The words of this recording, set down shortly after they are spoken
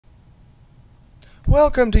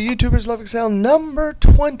Welcome to YouTubers Love Excel number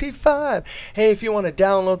 25. Hey, if you want to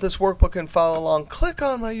download this workbook and follow along, click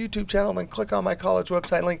on my YouTube channel, then click on my college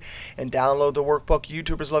website link and download the workbook,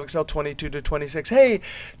 YouTubers Love Excel 22 to 26. Hey,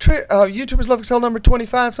 YouTubers Love Excel number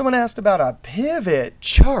 25, someone asked about a pivot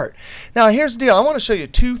chart. Now, here's the deal. I want to show you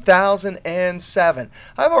 2007.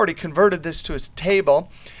 I've already converted this to a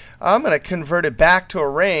table. I'm going to convert it back to a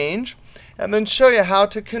range and then show you how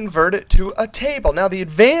to convert it to a table. Now, the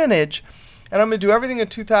advantage, and I'm going to do everything in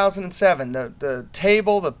 2007, the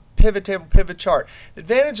table, the pivot table, pivot chart. The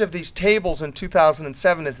advantage of these tables in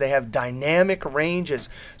 2007 is they have dynamic ranges.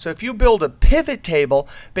 So if you build a pivot table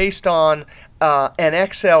based on an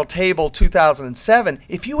Excel table 2007,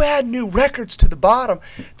 if you add new records to the bottom,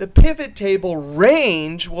 the pivot table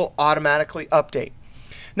range will automatically update.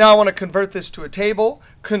 Now I want to convert this to a table.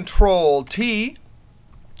 Control T.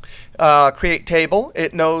 Create table.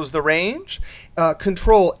 It knows the range.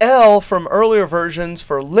 Control L from earlier versions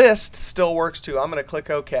for list still works too. I'm going to click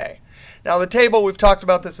OK. Now the table, we've talked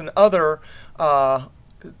about this in other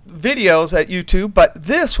videos at YouTube, but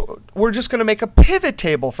this, we're just going to make a pivot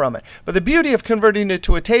table from it. But the beauty of converting it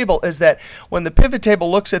to a table is that when the pivot table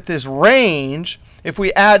looks at this range, if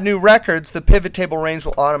we add new records, the pivot table range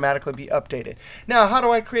will automatically be updated. Now, how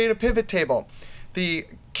do I create a pivot table? The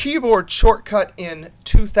keyboard shortcut in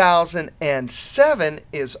 2007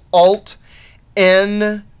 is Alt-NVT.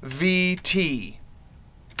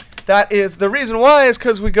 That is the reason why is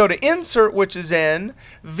because we go to Insert, which is N,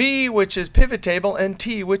 V, which is Pivot Table, and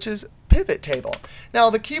T, which is Pivot Table. Now,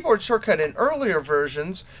 the keyboard shortcut in earlier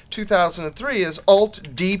versions, 2003, is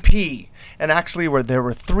Alt-DP. And actually, there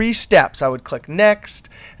were 3 steps. I would click Next,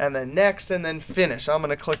 and then Finish. I'm going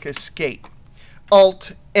to click Escape.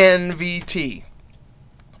 Alt-NVT.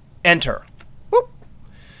 Enter. Whoop.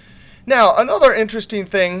 Now, another interesting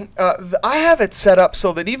thing, I have it set up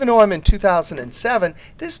so that even though I'm in 2007,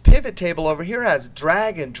 this pivot table over here has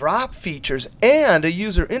drag and drop features and a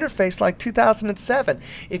user interface like 2007.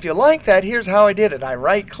 If you like that, here's how I did it. I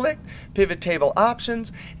right-clicked, Pivot Table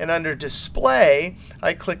Options, and under Display,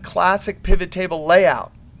 I click Classic Pivot Table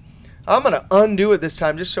Layout. I'm going to undo it this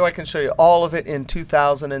time just so I can show you all of it in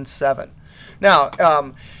 2007. Now,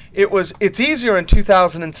 it's easier in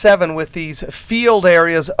 2007 with these field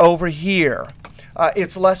areas over here.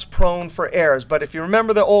 It's less prone for errors. But if you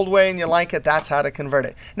remember the old way and you like it, that's how to convert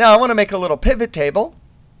it. Now, I want to make a little pivot table.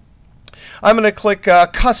 I'm going to click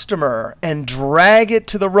Customer and drag it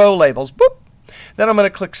to the row labels. Boop. Then I'm going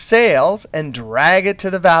to click Sales and drag it to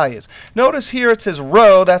the values. Notice here it says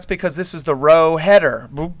row. That's because this is the row header.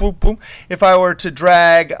 Boop, boop, boop. If I were to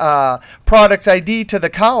drag product ID to the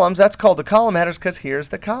columns, that's called the column headers because here's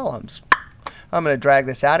the columns. I'm going to drag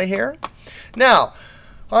this out of here. Now,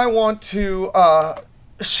 I want to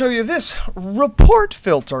show you this report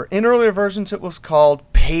filter. In earlier versions, it was called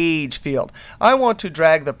page field. I want to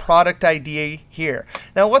drag the product ID here.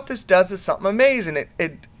 Now, what this does is something amazing.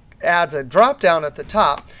 It adds a drop down at the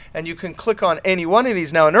top, and you can click on any one of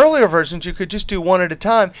these. Now, in earlier versions, you could just do one at a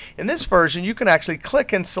time. In this version, you can actually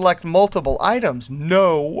click and select multiple items.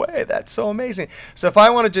 No way. That's so amazing. So if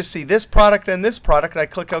I want to just see this product and this product, I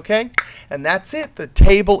click OK, and that's it. The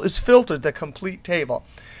table is filtered, the complete table.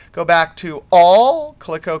 Go back to All,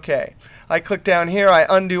 click OK. I click down here. I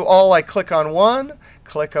undo all. I click on one,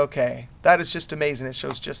 click OK. That is just amazing. It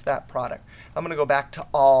shows just that product. I'm going to go back to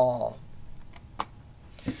All.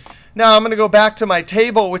 Now I'm going to go back to my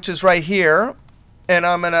table, which is right here, and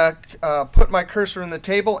I'm going to put my cursor in the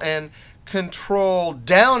table and Control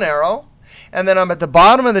down arrow. And then I'm at the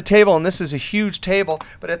bottom of the table, and this is a huge table.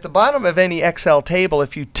 But at the bottom of any Excel table,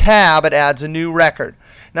 if you tab, it adds a new record.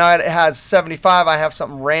 Now it has 75. I have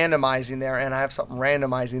something randomizing there, and I have something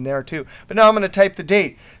randomizing there too. But now I'm going to type the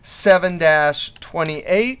date,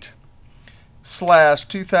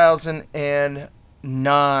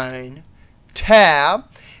 7-28/2009. Tab,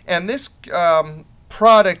 and this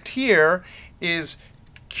product here is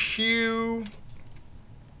QY.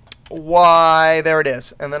 There it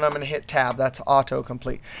is. And then I'm going to hit Tab. That's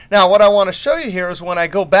autocomplete. Now, what I want to show you here is when I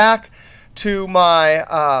go back to my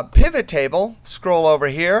pivot table, scroll over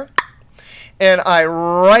here, and I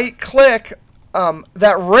right-click,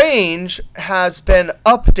 that range has been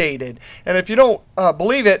updated. And if you don't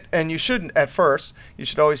believe it, and you shouldn't at first, you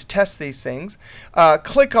should always test these things,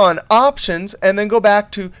 click on Options and then go back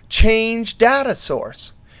to Change Data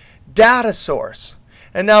Source. Data Source.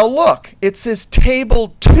 And now look, it says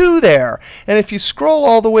Table 2 there. And if you scroll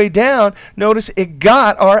all the way down, notice it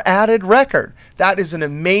got our added record. That is an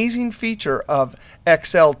amazing feature of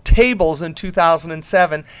Excel tables in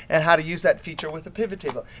 2007 and how to use that feature with a pivot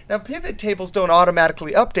table. Now, pivot tables don't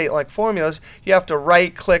automatically update like formulas. You have to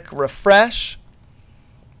right-click Refresh,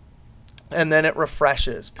 And then it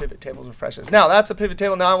refreshes. Pivot tables refreshes. Now that's a pivot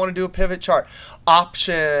table. Now I want to do a pivot chart.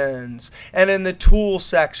 Options. And in the tools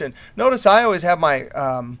section, notice I always have my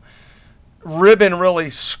ribbon really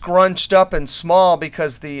scrunched up and small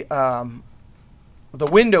because the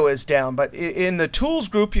window is down. But in the tools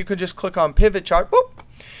group, you can just click on pivot chart. Boop.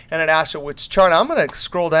 And it asks you which chart. I'm going to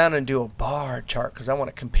scroll down and do a bar chart because I want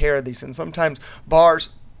to compare these. And sometimes bars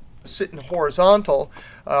sitting horizontal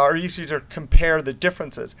are easy to compare the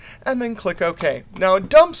differences. And then click OK. Now it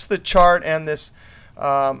dumps the chart and this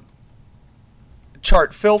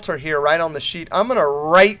chart filter here right on the sheet. I'm going to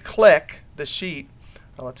right click the sheet.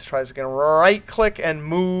 Now let's try this again. Right click and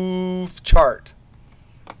move chart.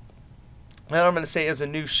 And I'm going to say as a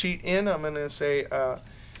new sheet in, I'm going to say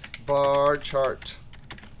bar chart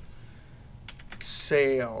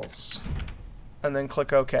sales. And then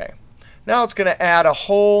click OK. Now it's going to add a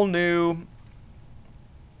whole new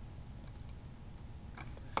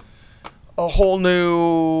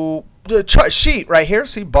sheet right here.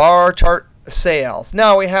 See, bar chart sales.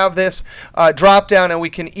 Now we have this drop down, and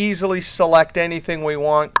we can easily select anything we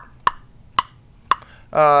want.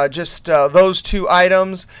 Just those two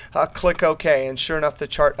items. Click OK, and sure enough, the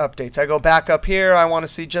chart updates. I go back up here. I want to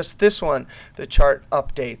see just this one. The chart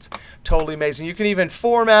updates. Totally amazing. You can even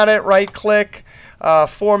format it. Right click.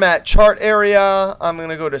 Format chart area. I'm going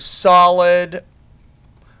to go to solid.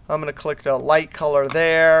 I'm going to click the light color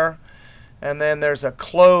there. And then there's a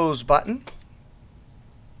close button.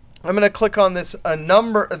 I'm going to click on this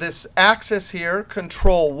this axis here,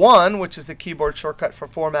 Control 1, which is the keyboard shortcut for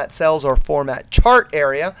format cells or format chart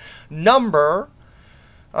area. Number.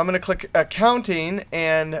 I'm going to click accounting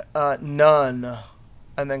and none.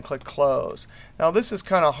 And then click close. Now this is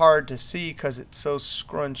kind of hard to see because it's so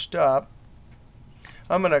scrunched up.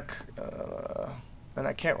 I'm going to, and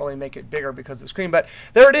I can't really make it bigger because of the screen, but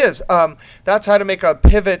there it is. That's how to make a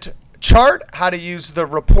pivot chart, how to use the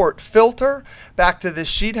report filter. Back to this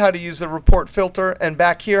sheet, how to use the report filter. And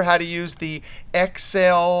back here, how to use the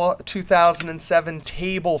Excel 2007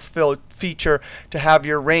 table feature to have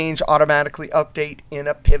your range automatically update in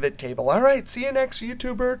a pivot table. All right, see you next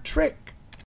YouTuber trick.